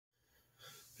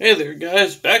Hey there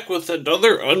guys, back with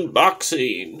another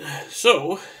unboxing.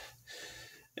 So,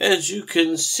 as you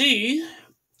can see,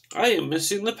 I am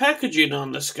missing the packaging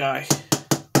on this guy.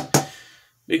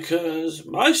 Because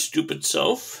my stupid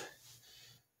self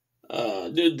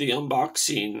did the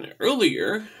unboxing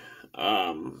earlier.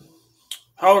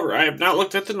 However, I have not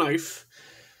looked at the knife.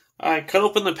 I cut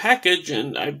open the package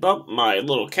and I bumped my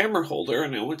little camera holder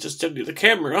and I went to steady the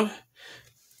camera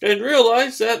and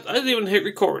realized that I didn't even hit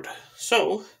record.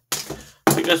 So,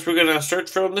 I guess we're going to start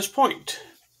from this point.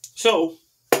 So,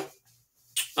 a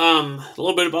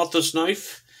little bit about this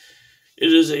knife.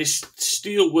 It is a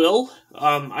Steel Will.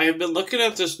 I have been looking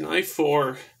at this knife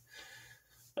for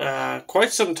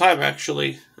quite some time,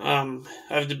 actually.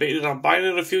 I've debated on buying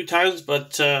it a few times,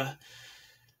 but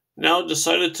now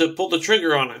decided to pull the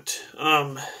trigger on it.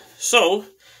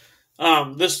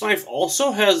 This knife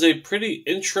also has a pretty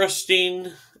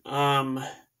interesting,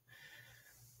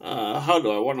 how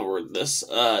do I want to word this?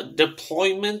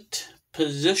 Deployment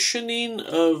positioning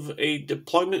of a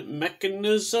deployment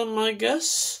mechanism, I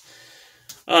guess.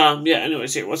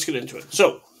 Anyways, here, let's get into it.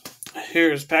 So,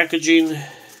 here's packaging.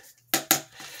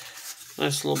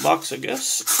 Nice little box, I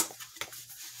guess.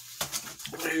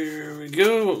 Here we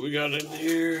go, what we got in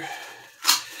here.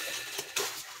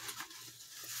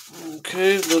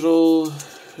 Okay, little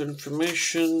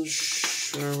information,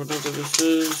 or whatever this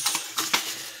is.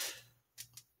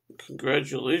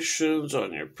 Congratulations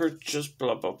on your purchase,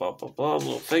 blah, blah, blah, blah, blah,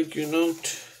 little thank you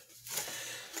note.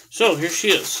 So, here she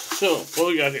is. So, what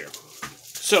we got here?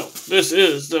 So, this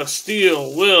is the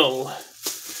Steel Will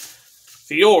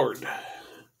Fjord.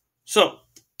 So,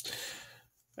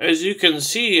 as you can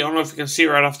see, I don't know if you can see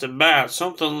right off the bat,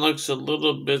 something looks a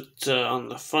little bit on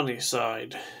the funny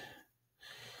side.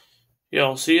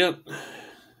 Y'all see it?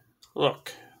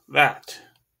 Look, that.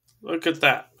 Look at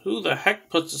that. Who the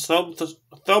heck puts a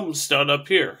thumb stud up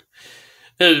here?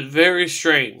 It is very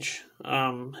strange.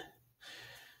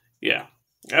 Yeah.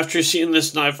 After seeing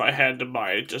this knife, I had to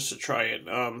buy it just to try it.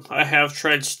 I have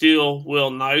tried Steel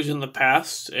Will knives in the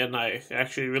past, and I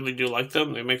actually really do like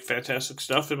them. They make fantastic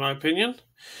stuff, in my opinion.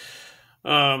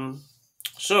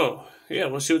 So, yeah,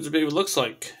 let's see what the baby looks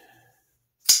like.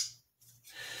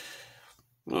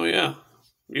 Oh, yeah.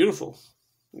 Beautiful.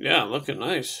 Yeah, looking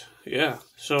nice. Yeah,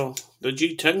 so the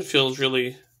G10 feels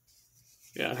really,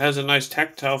 yeah, it has a nice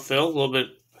tactile feel, a little bit,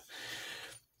 I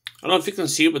don't know if you can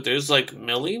see it, but there's like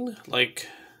milling, like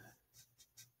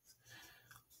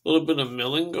a little bit of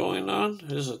milling going on.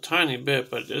 There's a tiny bit,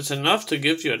 but it's enough to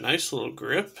give you a nice little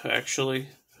grip, actually.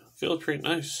 Feels pretty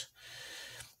nice.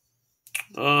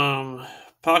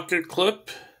 Pocket clip.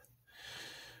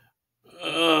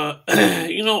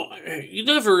 You know, you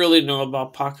never really know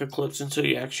about pocket clips until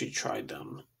you actually tried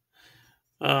them.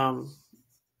 I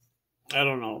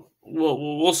don't know.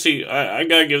 We'll see. I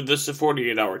gotta give this a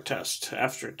 48-hour test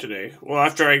after today. Well,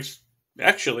 after I'm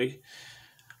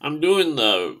doing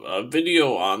the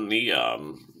video on the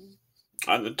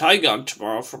Tygon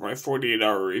tomorrow for my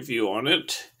 48-hour review on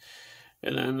it.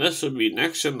 And then this would be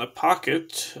next in the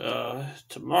pocket,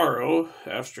 tomorrow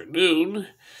afternoon.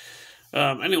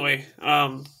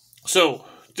 So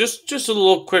just a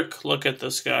little quick look at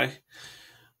this guy.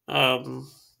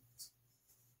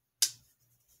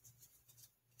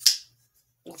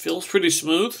 Feels pretty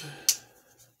smooth.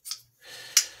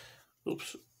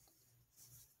 Oops.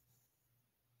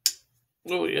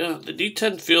 Oh yeah, the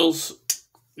detent feels,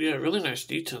 yeah, really nice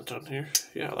detent on here.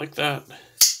 Yeah, I like that.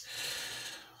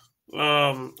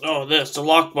 The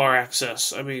lock bar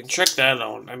access. I mean, check that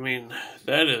out. I mean,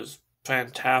 that is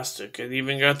fantastic. And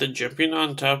even got the jimping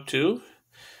on top too.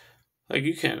 Like,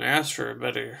 you can't ask for a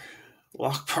better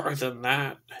lock bar than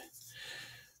that.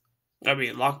 I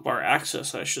mean, lock bar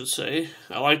access, I should say.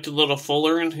 I like the little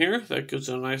fuller in here. That gives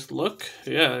it a nice look.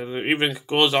 Yeah, it even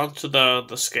goes onto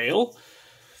the scale.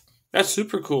 That's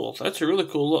super cool. That's a really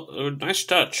cool look. Nice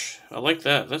touch. I like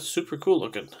that. That's super cool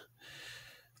looking.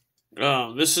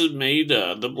 This is made,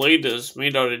 the blade is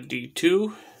made out of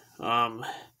D2. I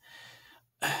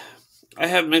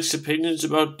have mixed opinions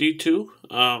about D2.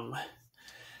 It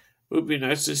would be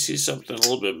nice to see something a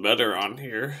little bit better on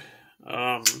here.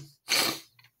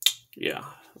 Yeah.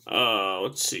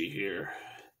 Let's see here.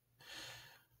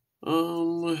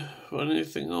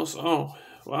 Anything else? Oh,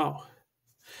 wow.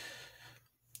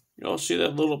 Y'all see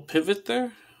that little pivot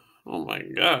there? Oh my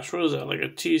gosh, what is that, like a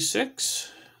T6?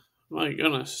 My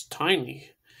goodness, tiny.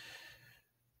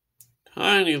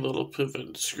 Tiny little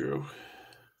pivot screw.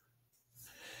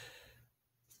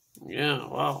 Yeah,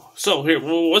 wow. So here,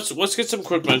 well, let's get some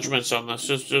quick measurements on this,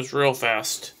 just real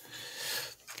fast.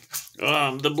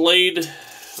 The blade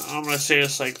I'm gonna say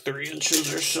it's like 3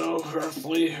 inches or so,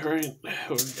 roughly, right?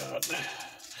 What we got?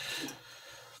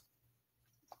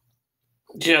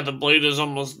 Yeah, the blade is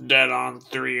almost dead on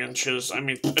 3 inches. I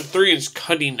mean, a 3-inch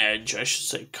cutting edge, I should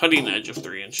say. Cutting edge of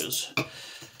 3 inches.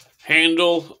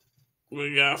 Handle,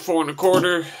 we got 4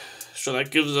 1/4. So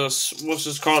that gives us, what's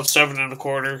this called? 7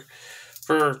 1/4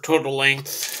 for total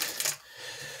length.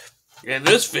 In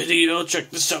this video, check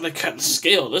this out. I cut the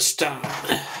scale this time.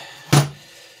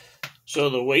 So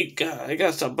the weight, I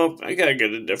gotta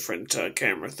get a different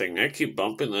camera thing. I keep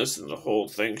bumping this, and the whole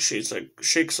thing shakes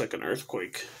like an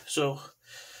earthquake. So,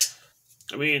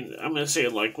 I mean, I'm gonna say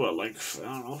like what, like I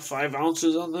don't know, 5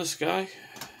 ounces on this guy.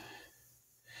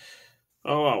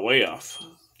 Oh wow, way off.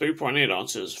 3.8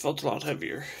 ounces. Felt a lot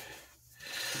heavier.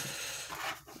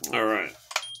 All right.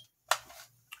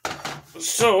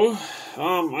 So,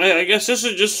 I guess this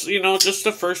is just, just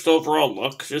the first overall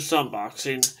look, just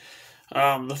unboxing.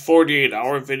 The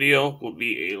 48-hour video will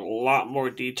be a lot more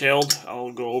detailed.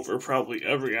 I'll go over probably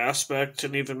every aspect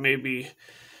and even maybe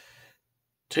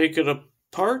take it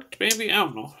apart, maybe? I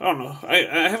don't know.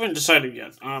 I haven't decided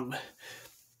yet.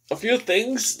 A few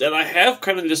things that I have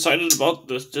kind of decided about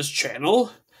this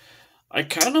channel. I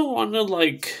kind of want to,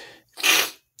 like,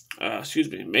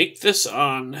 make this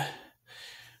on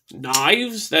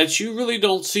knives that you really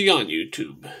don't see on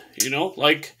YouTube.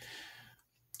 Like,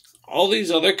 all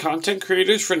these other content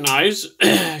creators for knives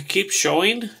keep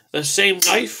showing the same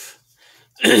knife,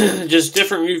 just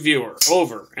different reviewer,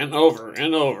 over and over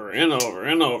and over and over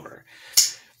and over.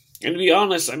 And to be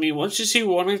honest, I mean, once you see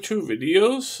 1 or 2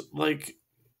 videos, like,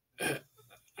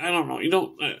 I don't know,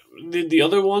 the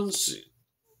other ones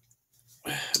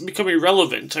become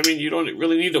irrelevant. I mean, you don't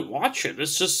really need to watch it.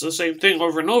 It's just the same thing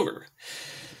over and over.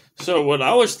 So what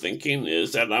I was thinking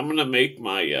is that I'm going to make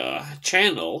my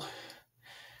channel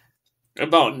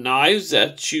about knives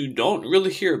that you don't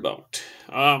really hear about.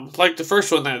 Like the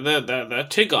first one, that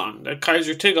Tigon, that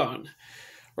Kaiser Tigon,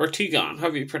 or Tigon,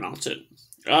 however you pronounce it.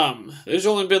 There's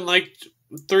only been like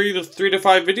 3 to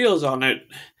 5 videos on it,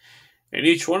 and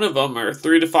each one of them are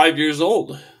 3 to 5 years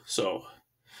old. So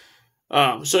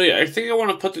yeah, I think I want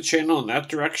to put the channel in that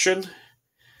direction.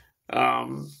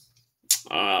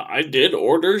 I did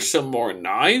order some more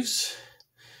knives,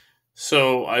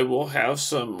 so I will have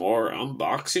some more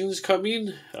unboxings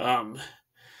coming.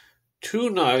 2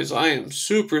 knives I am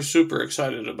super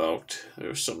excited about.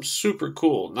 There's some super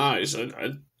cool knives.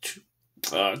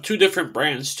 2 different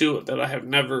brands too that I have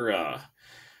never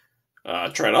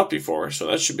tried out before, so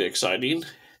that should be exciting.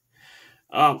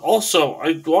 Also,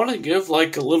 I want to give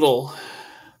like a little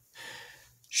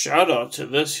shout out to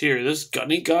this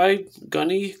Gunny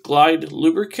Glide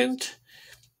Lubricant.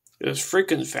 It's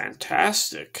freaking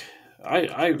fantastic.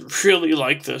 I really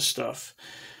like this stuff.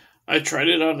 I tried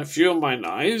it on a few of my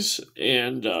knives,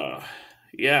 and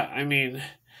yeah, I mean,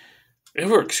 it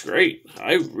works great.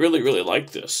 I really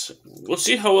like this. We'll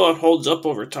see how well it holds up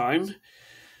over time.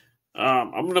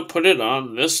 I'm going to put it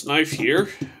on this knife here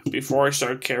before I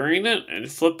start carrying it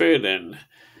and flip it, and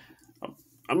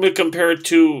I'm going to compare it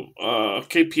to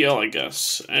KPL, I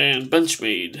guess, and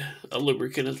Benchmade. A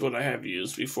lubricant is what I have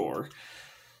used before.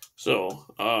 So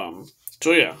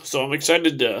yeah, so I'm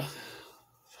excited to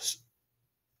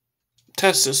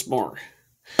test this more.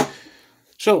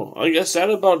 So, I guess that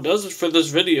about does it for this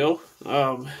video.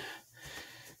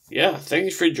 Yeah,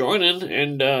 thanks for joining,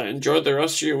 and enjoy the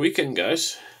rest of your weekend,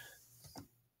 guys.